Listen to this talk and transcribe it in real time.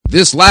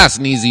This last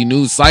Neezie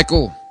news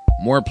cycle,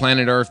 more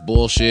planet Earth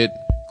bullshit,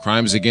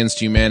 crimes against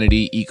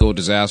humanity,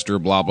 eco-disaster,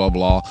 blah, blah,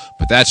 blah.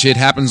 But that shit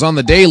happens on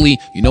the daily.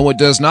 You know what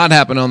does not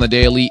happen on the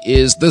daily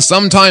is the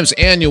sometimes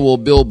annual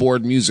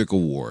Billboard Music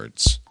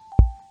Awards.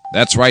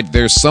 That's right,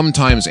 they're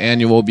sometimes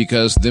annual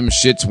because them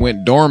shits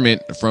went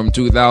dormant from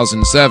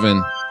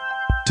 2007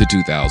 to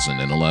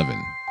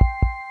 2011.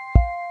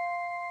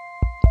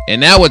 And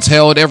now it's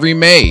held every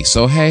May,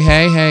 so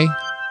hey.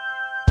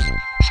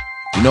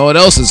 You know what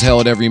else is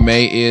held every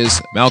May is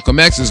Malcolm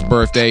X's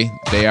birthday,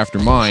 day after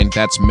mine.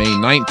 That's May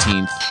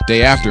 19th,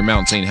 day after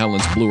Mount St.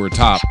 Helens blew her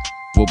top.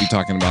 We'll be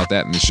talking about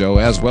that in the show,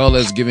 as well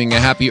as giving a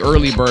happy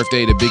early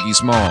birthday to Biggie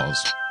Smalls.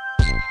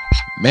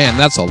 Man,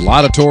 that's a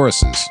lot of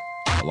Tauruses.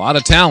 A lot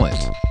of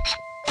talent.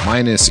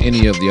 Minus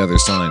any of the other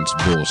signs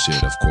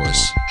bullshit, of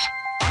course.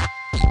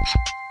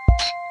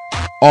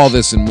 All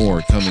this and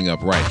more coming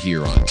up right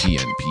here on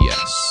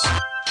TNPS.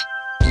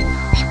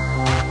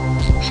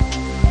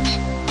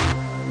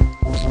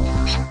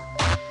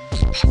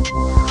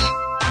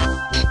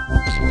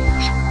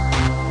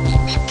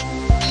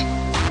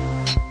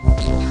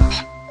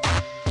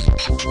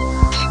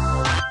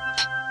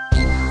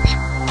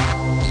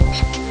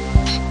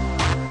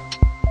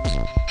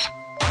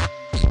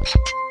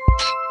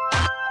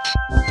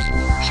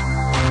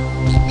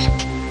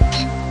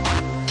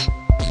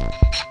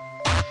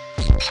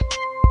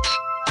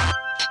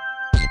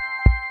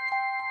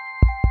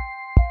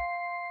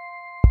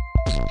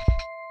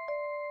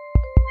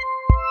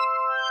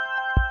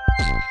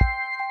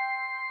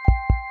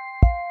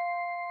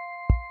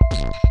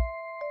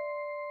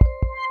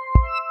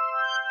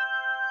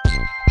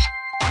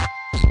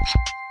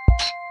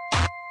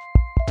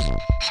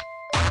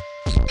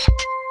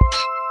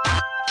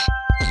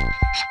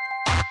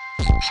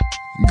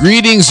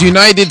 Greetings,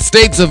 United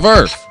States of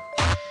Earth.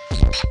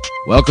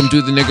 Welcome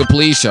to the Neezie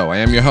Pleaze Show. I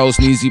am your host,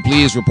 Neezie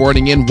Pleaze,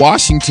 reporting in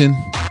Washington.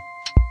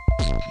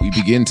 We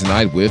begin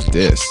tonight with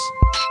this.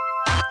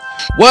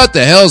 What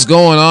the hell's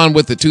going on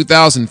with the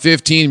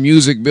 2015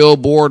 Music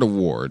Billboard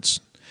Awards?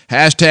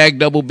 Hashtag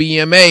double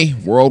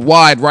BMA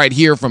worldwide right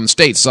here from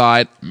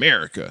stateside,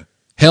 America.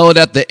 Held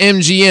at the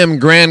MGM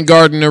Grand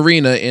Garden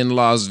Arena in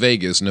Las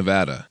Vegas,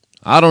 Nevada.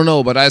 I don't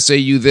know, but I say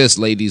you this,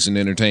 ladies in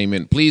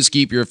entertainment. Please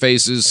keep your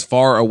faces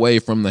far away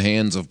from the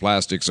hands of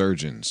plastic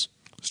surgeons.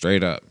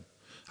 Straight up.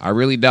 I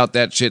really doubt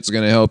that shit's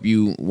going to help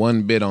you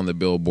one bit on the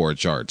Billboard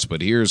charts.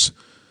 But here's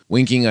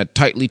winking a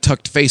tightly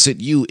tucked face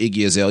at you,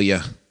 Iggy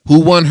Azalea,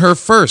 who won her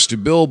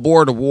first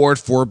Billboard Award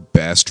for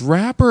Best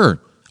Rapper.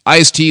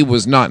 Ice-T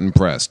was not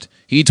impressed.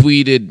 He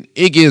tweeted,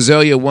 Iggy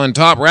Azalea won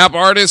Top Rap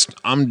Artist?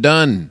 I'm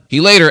done. He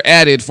later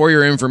added, for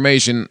your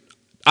information,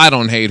 I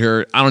don't hate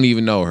her. I don't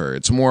even know her.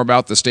 It's more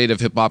about the state of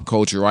hip-hop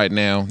culture right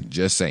now.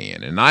 Just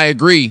saying. And I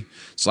agree.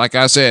 It's like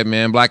I said,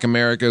 man, Black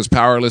America is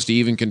powerless to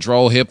even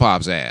control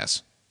hip-hop's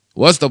ass.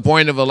 What's the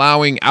point of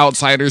allowing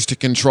outsiders to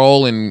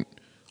control and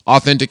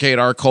authenticate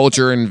our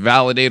culture and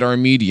validate our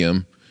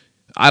medium?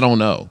 I don't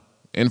know.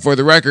 And for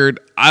the record,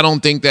 I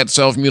don't think that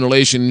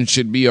self-mutilation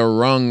should be a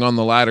rung on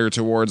the ladder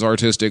towards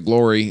artistic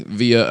glory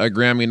via a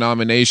Grammy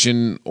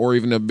nomination or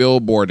even a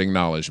Billboard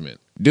acknowledgement.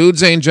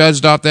 Dudes ain't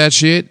judged off that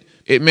shit.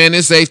 Man,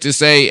 it's safe to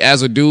say,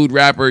 as a dude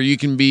rapper, you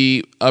can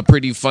be a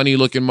pretty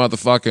funny-looking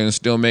motherfucker and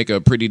still make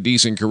a pretty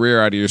decent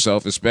career out of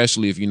yourself,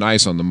 especially if you're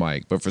nice on the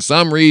mic. But for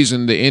some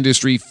reason, the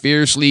industry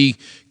fiercely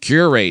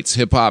curates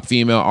hip-hop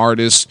female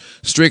artists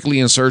strictly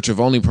in search of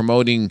only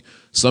promoting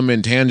some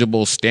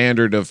intangible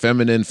standard of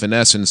feminine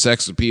finesse and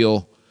sex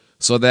appeal,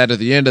 so that at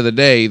the end of the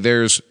day,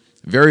 there's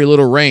very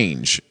little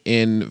range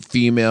in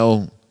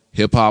female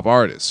hip-hop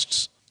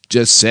artists.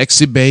 Just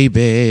sexy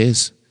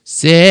babies,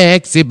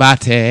 sexy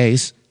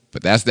bodies.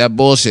 But that's that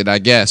bullshit, I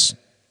guess.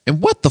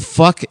 And what the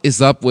fuck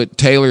is up with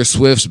Taylor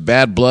Swift's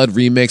Bad Blood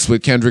remix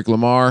with Kendrick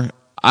Lamar?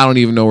 I don't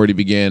even know where to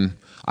begin.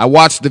 I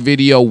watched the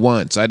video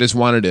once. I just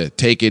wanted to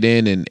take it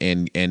in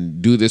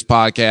and do this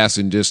podcast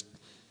and just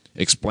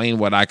explain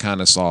what I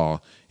kind of saw.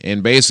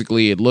 And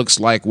basically, it looks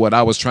like what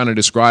I was trying to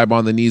describe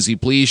on the Neezie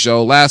Pleaze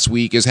Show last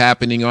week is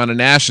happening on a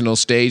national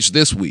stage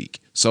this week.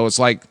 So it's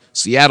like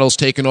Seattle's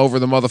taking over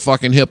the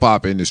motherfucking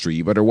hip-hop industry.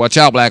 You better watch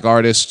out, black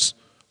artists.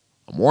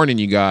 I'm warning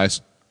you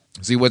guys.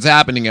 See, what's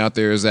happening out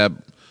there is that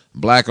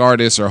black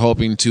artists are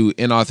hoping to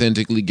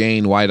inauthentically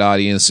gain white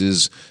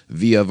audiences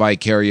via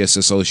vicarious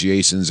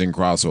associations and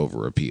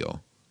crossover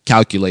appeal.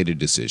 Calculated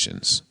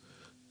decisions.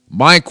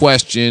 My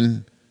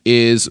question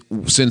is,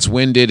 since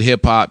when did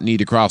hip-hop need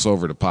to cross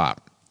over to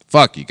pop?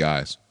 Fuck you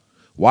guys.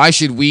 Why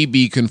should we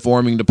be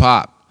conforming to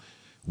pop?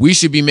 We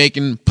should be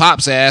making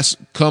pop's ass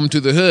come to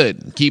the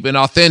hood, keep it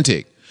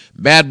authentic.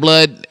 Bad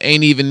Blood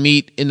ain't even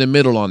meet in the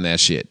middle on that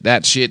shit.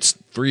 That shit's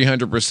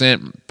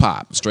 300%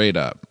 pop, straight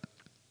up.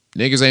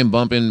 Niggas ain't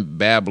bumping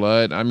Bad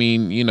Blood. I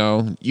mean, you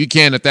know, you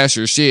can if that's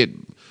your shit.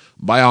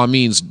 By all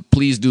means,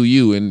 please do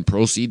you and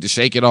proceed to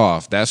shake it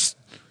off.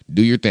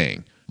 Do your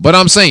thing. But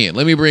I'm saying,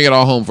 let me bring it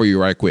all home for you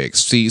right quick.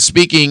 See,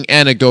 speaking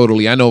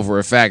anecdotally, I know for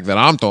a fact that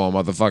I'm throwing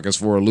motherfuckers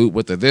for a loop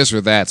with the This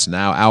or That's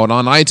now out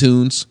on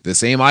iTunes. The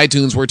same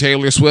iTunes where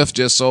Taylor Swift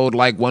just sold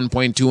like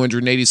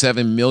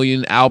 1.287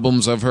 million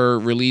albums of her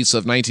release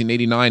of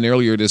 1989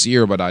 earlier this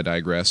year, but I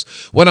digress.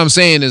 What I'm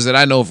saying is that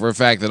I know for a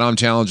fact that I'm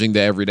challenging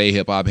the everyday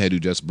hip-hop head who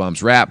just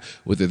bumps rap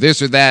with the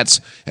This or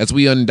That's, as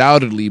we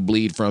undoubtedly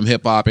bleed from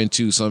hip-hop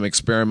into some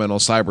experimental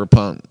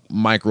cyberpunk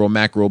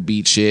macro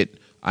beat shit.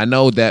 I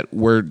know that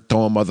we're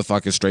throwing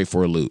motherfuckers straight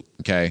for a loop,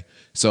 okay?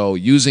 So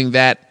using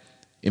that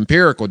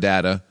empirical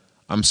data,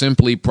 I'm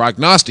simply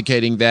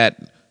prognosticating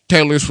that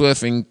Taylor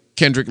Swift and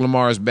Kendrick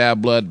Lamar's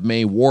Bad Blood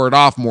may ward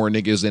off more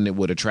niggas than it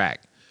would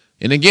attract.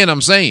 And again,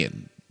 I'm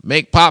saying,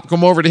 make pop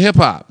come over to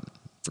hip-hop.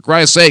 For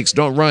Christ's sakes,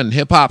 don't run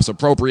hip-hop's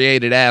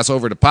appropriated ass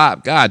over to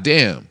pop. God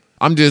damn.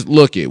 I'm just,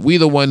 look it, we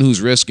the one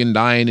who's risking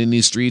dying in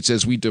these streets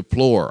as we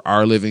deplore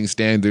our living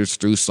standards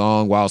through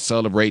song while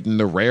celebrating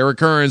the rare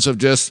occurrence of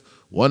just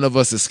one of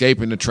us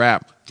escaping the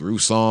trap through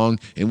song,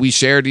 and we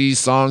share these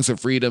songs of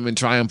freedom and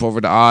triumph over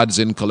the odds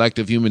in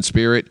collective human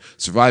spirit,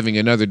 surviving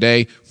another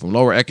day from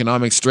lower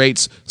economic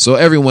straits so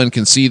everyone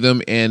can see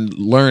them and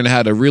learn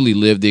how to really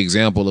live the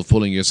example of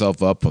pulling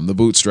yourself up from the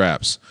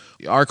bootstraps.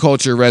 Our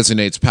culture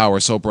resonates power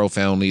so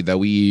profoundly that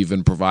we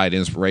even provide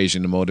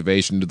inspiration and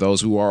motivation to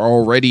those who are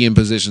already in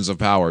positions of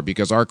power,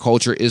 because our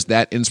culture is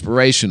that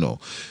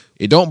inspirational.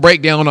 It don't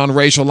break down on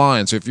racial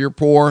lines. So if you're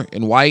poor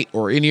and white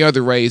or any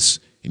other race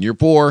and you're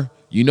poor,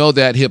 you know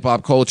that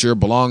hip-hop culture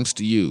belongs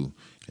to you.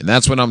 And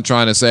that's what I'm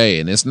trying to say.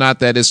 And it's not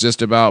that it's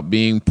just about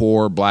being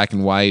poor, black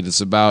and white. It's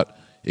about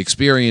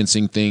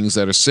experiencing things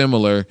that are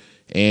similar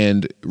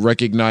and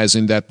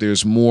recognizing that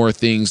there's more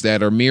things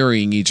that are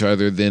mirroring each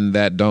other than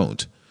that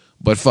don't.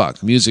 But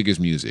fuck, music is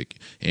music.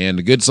 And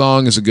a good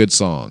song is a good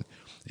song.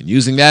 And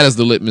using that as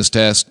the litmus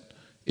test,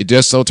 it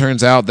just so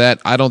turns out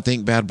that I don't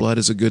think Bad Blood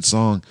is a good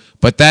song.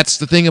 But that's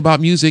the thing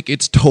about music.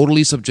 It's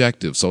totally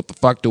subjective. So what the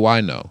fuck do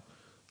I know?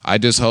 I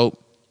just hope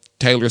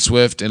Taylor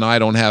Swift and I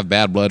don't have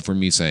bad blood for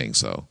me saying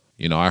so.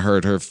 You know, I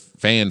heard her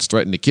fans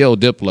threaten to kill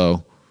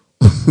Diplo.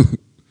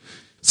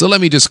 So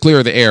let me just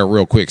clear the air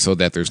real quick so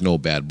that there's no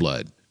bad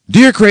blood.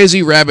 Dear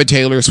crazy rabid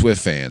Taylor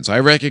Swift fans, I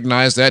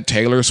recognize that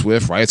Taylor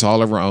Swift writes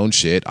all of her own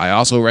shit. I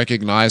also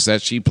recognize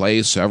that she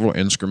plays several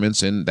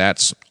instruments, and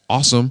that's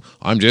awesome.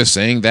 I'm just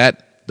saying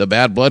that the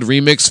Bad Blood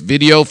remix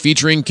video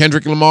featuring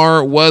Kendrick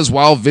Lamar was,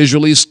 while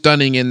visually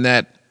stunning in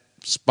that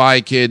Spy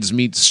Kids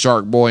meets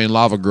Shark Boy and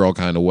Lava Girl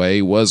kind of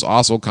way, was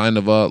also kind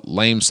of a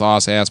lame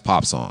sauce ass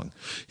pop song.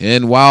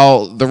 And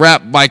while the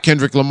rap by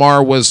Kendrick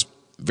Lamar was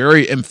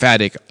very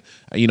emphatic,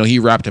 you know, he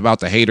rapped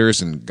about the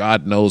haters, and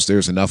God knows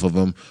there's enough of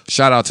them.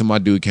 Shout out to my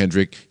dude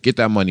Kendrick. Get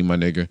that money, my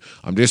nigga.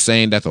 I'm just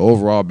saying that the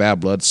overall Bad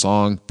Blood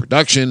song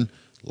production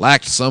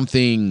lacked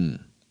something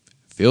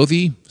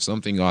filthy,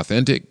 something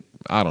authentic.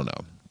 I don't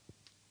know.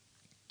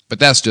 But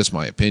that's just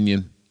my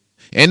opinion.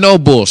 And no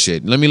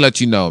bullshit. Let me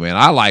let you know, man.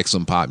 I like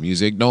some pop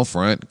music. Don't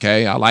front,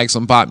 okay? I like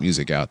some pop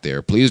music out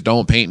there. Please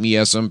don't paint me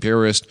as some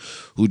purist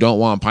who don't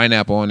want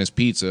pineapple on his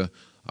pizza.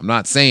 I'm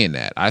not saying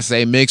that. I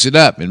say mix it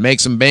up and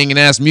make some banging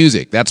ass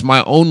music. That's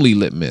my only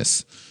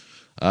litmus.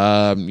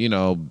 You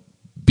know,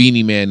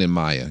 Beanie Man and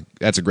Maya.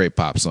 That's a great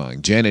pop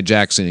song. Janet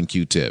Jackson and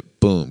Q-Tip.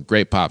 Boom.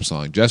 Great pop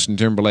song. Justin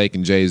Timberlake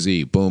and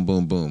Jay-Z. Boom,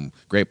 boom, boom.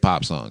 Great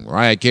pop song.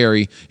 Mariah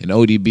Carey and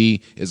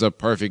ODB is a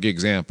perfect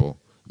example.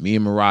 Me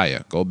and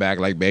Mariah go back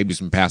like babies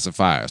and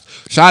pacifiers.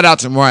 Shout out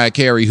to Mariah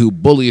Carey, who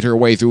bullied her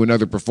way through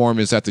another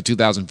performance at the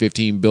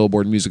 2015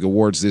 Billboard Music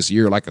Awards this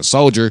year like a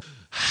soldier.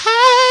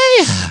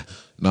 Hi.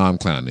 No, I'm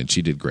clowning.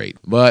 She did great.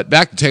 But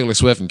back to Taylor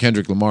Swift and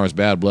Kendrick Lamar's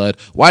Bad Blood.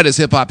 Why does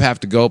hip-hop have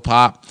to go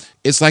pop?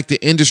 It's like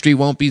the industry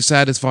won't be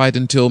satisfied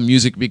until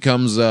music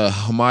becomes a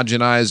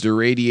homogenized,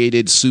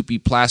 irradiated, soupy,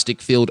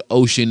 plastic-filled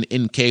ocean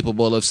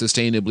incapable of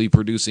sustainably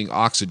producing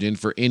oxygen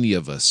for any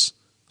of us.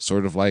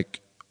 Sort of like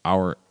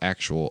our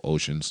actual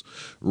oceans.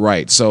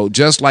 Right. So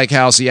just like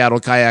how Seattle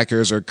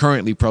kayakers are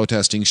currently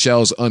protesting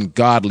Shell's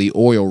ungodly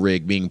oil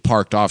rig being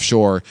parked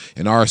offshore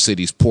in our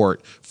city's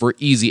port for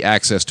easy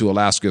access to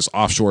Alaska's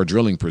offshore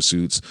drilling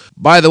pursuits.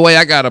 By the way,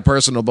 I got a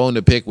personal bone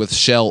to pick with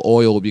Shell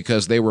Oil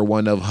because they were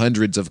one of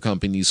hundreds of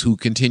companies who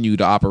continue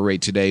to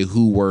operate today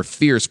who were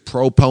fierce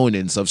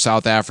proponents of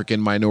South African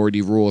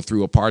minority rule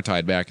through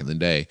apartheid back in the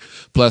day.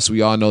 Plus,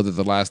 we all know that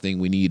the last thing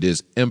we need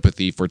is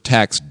empathy for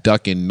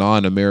tax-ducking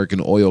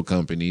non-American oil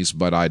companies,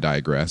 but I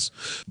digress.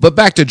 But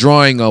back to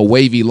drawing a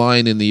wavy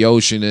line in the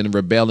ocean and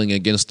rebelling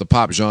against the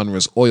pop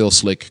genre's oil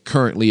slick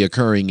currently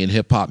occurring in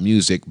hip-hop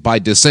music by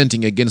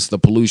dissenting against the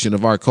pollution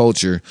of our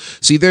culture.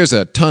 See, there's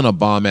a ton of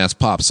bomb-ass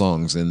pop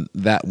songs, and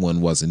that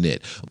one wasn't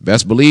it.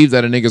 Best believe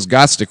that a nigga's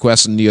gots to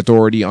question the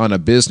authority on a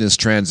business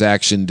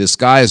transaction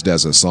disguised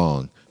as a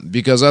song.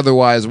 Because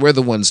otherwise, we're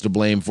the ones to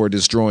blame for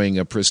destroying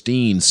a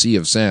pristine sea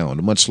of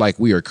sound, much like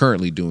we are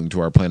currently doing to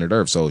our planet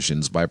Earth's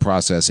oceans by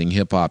processing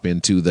hip-hop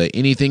into the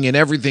anything and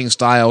everything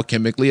style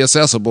chemically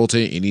accessible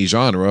to any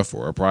genre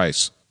for a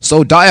price.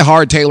 So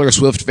die-hard Taylor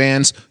Swift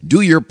fans,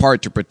 do your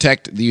part to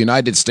protect the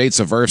United States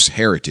of Earth's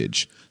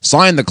heritage.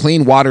 Sign the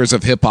Clean Waters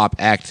of Hip-Hop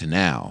Act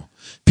now.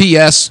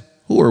 P.S.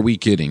 Who are we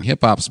kidding?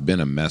 Hip-hop's been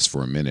a mess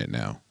for a minute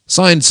now.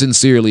 Signed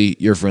sincerely,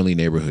 your friendly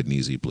neighborhood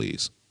Neezie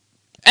Pleaze.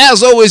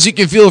 As always, you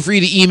can feel free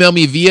to email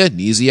me via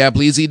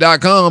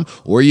Neezie@Pleazy.com,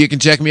 or you can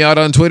check me out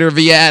on Twitter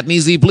via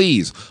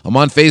 @NeeziePleaze. I'm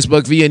on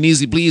Facebook via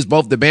Neezie Pleaze,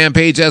 both the band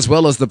page as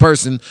well as the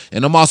person,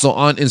 and I'm also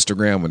on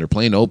Instagram under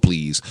plain old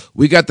please.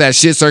 We got that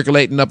shit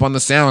circulating up on the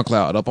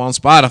SoundCloud, up on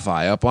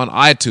Spotify, up on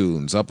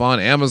iTunes, up on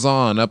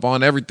Amazon, up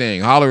on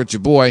everything. Holler at your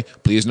boy.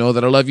 Please know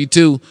that I love you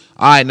too.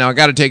 All right, now I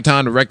got to take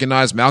time to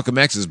recognize Malcolm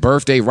X's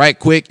birthday right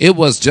quick. It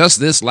was just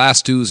this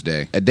last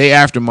Tuesday, a day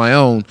after my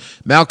own.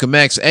 Malcolm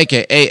X,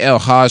 a.k.a. El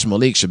Haj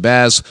Malik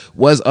Shabazz,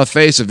 was a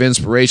face of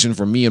inspiration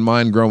for me and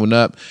mine growing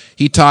up.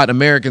 He taught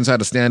Americans how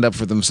to stand up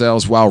for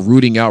themselves while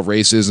rooting out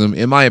racism.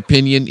 In my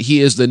opinion, he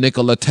is the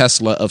Nikola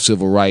Tesla of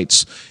civil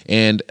rights,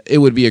 and it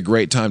would be a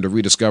great time to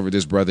rediscover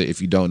this brother.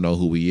 If you don't know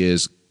who he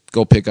is,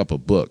 go pick up a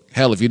book.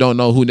 Hell, if you don't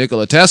know who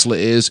Nikola Tesla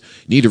is,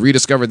 you need to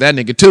rediscover that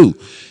nigga too.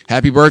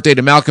 Happy birthday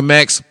to Malcolm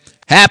X.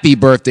 Happy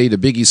birthday to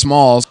Biggie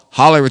Smalls.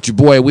 Holler at your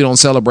boy. We don't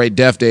celebrate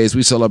death days.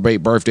 We celebrate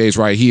birthdays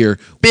right here.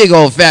 Big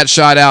old fat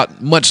shout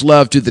out. Much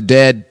love to the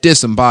dead.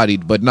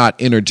 Disembodied, but not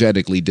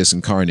energetically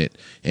disincarnate.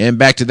 And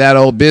back to that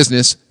old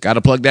business. Gotta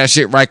plug that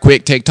shit right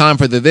quick. Take time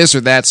for the This or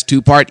That's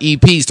 2-part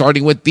EP,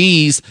 starting with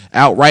these.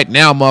 Out right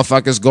now,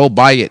 motherfuckers. Go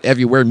buy it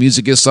everywhere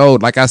music is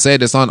sold. Like I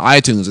said, it's on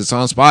iTunes. It's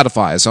on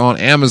Spotify. It's on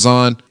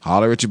Amazon.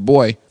 Holler at your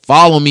boy.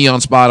 Follow me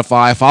on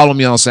Spotify. Follow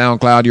me on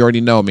SoundCloud. You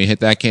already know me. Hit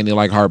that candy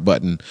like heart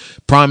button.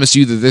 Promise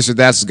you that This or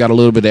That's has got a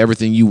little bit of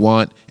everything you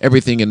want,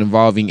 everything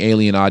involving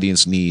alien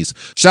audience needs.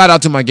 Shout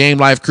out to my Game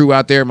Life crew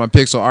out there, my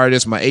pixel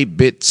artists, my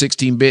 8-bit,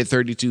 16-bit,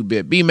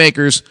 32-bit beat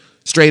makers,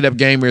 straight up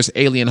gamers,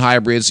 alien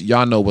hybrids.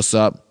 Y'all know what's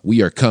up.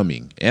 We are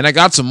coming. And I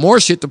got some more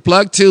shit to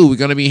plug too. We're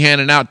going to be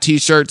handing out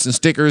t-shirts and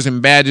stickers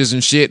and badges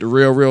and shit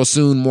real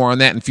soon. More on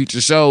that in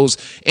future shows.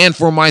 And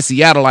for my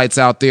Seattleites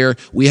out there,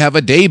 we have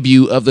a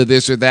debut of the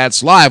This or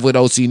That's live with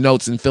OC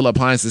Notes and Philip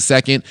Hines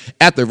II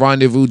at the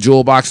Rendezvous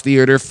Jewel Box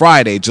Theater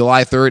Friday,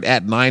 July 3rd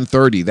at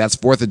 9:30. That's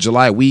 4th of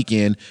July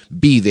weekend.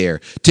 Be there.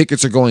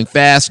 Tickets are going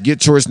fast.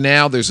 Get yours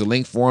now. There's a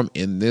link for them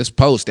in this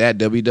post at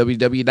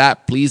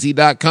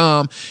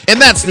www.pleazy.com.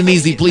 And that's the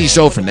Neezie Pleaze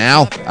Show for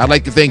now. I'd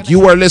like to thank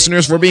you, our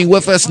listeners, for being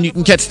with us, and you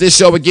can catch this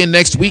show again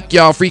next week,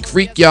 y'all.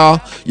 Freak, y'all.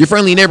 Your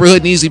friendly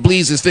neighborhood Neezie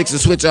Pleaze is fixed to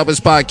switch up his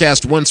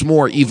podcast once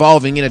more,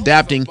 evolving and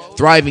adapting,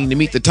 thriving to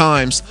meet the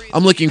times.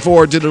 I'm looking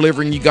forward to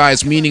delivering you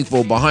guys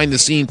meaningful,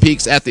 behind-the-scene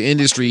peeks at the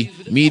industry,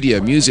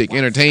 media, music,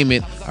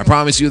 entertainment. I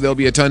promise you there'll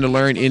be a ton to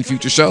learn in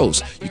future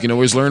shows. You can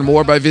always learn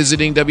more by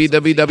visiting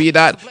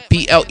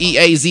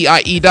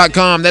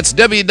www.pleazie.com. That's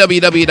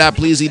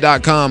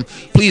www.pleazy.com.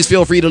 Please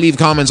feel free to leave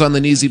comments on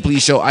the Neezie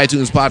Pleaze Show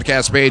iTunes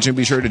podcast page, and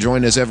be sure to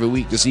join us every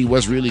week to see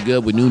what's really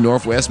good with New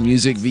Northwest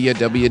music via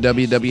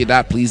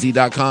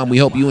www.pleazy.com. We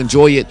hope you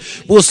enjoy it.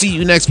 We'll see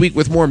you next week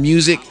with more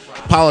music,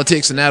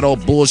 politics, and that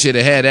old bullshit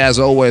ahead. As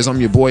always, I'm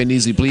your boy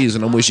Neezie Pleaze,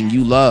 and I'm wishing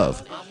you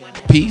love,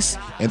 peace,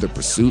 and the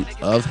pursuit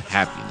of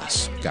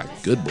happiness. Got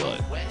good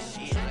blood.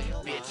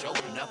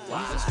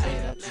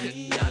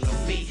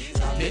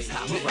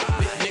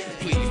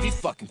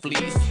 Fucking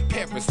fleas,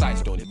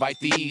 parasites don't invite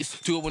these.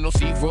 Two with no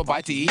seed for a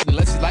bite to eat,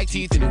 unless you like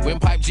teeth in the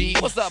windpipe G.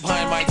 What's up,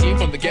 behind my team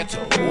from the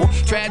ghetto?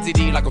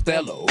 Tragedy like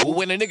Othello.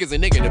 When a nigga's a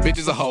nigga, the bitch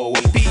is a hoe.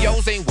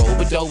 POs ain't woe,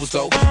 but those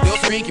though. They'll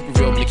screen, keep it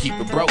real, and keep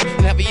it broke.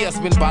 And have a year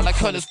spin by like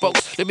hundreds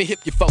folks. Let me hip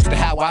you folks to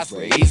how I was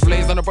raised.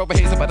 Blaze on the rubber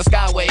haze by the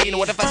skyway. You know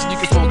what the fashion you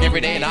can smoke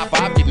every day, and I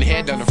five getting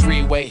head down the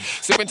freeway.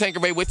 Sipping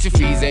Tanqueray with your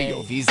fees,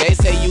 yo. Fees,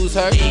 say use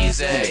her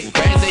easy.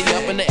 Crazy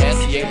up in the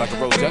SCA like a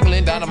road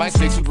juggling dynamite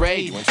sticks with Ray.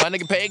 You ain't trying to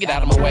get paid, get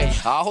out of my way.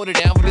 I'll hold it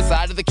down for the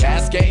side of the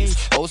Cascades.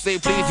 Oh, say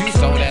please, you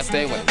so that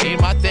stay when I mean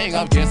my thing.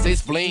 I'm just a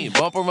spleen.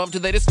 Bumper them till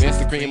they dispense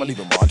the cream. I leave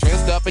them all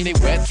dressed up in they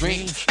wet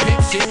dreams.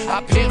 Pimp shit,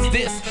 I pimp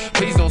this.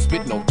 Please don't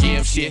spit no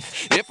game shit.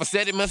 If I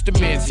said it, must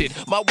have meant it.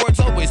 My words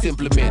always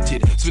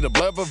implemented. Spit a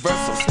blurb of verse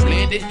so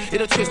splendid.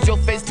 It'll twist your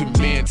face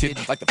demented.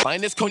 Like the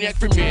finest cognac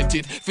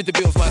fermented. Fit the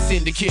bills, my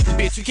syndicate.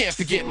 Bitch, you can't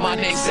forget my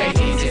name. Say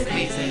Neezie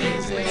Pleaze.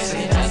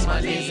 Say that's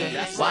my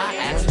Neezie. Why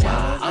ask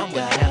why? I'm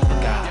with half a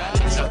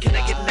guy. So can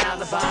I get an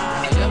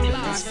alibi?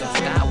 Some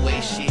skyway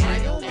shit,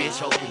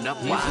 bitch, open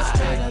up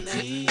wide.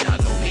 Y'all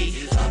know me,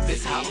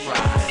 this how I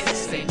ride.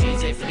 Say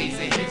Neezie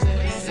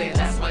Pleaze, say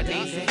that's my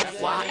Neezie.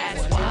 Why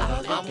ask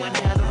why? I'm one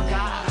hell of a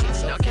guy.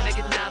 Now can I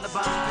get an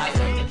alibi?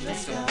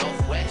 Some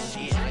Northwest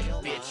shit,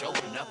 bitch,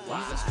 open up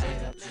wide.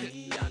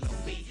 Y'all know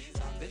me,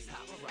 this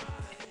how I ride.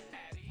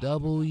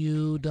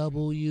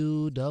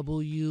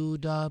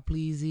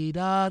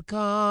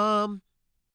 www.pleazy.com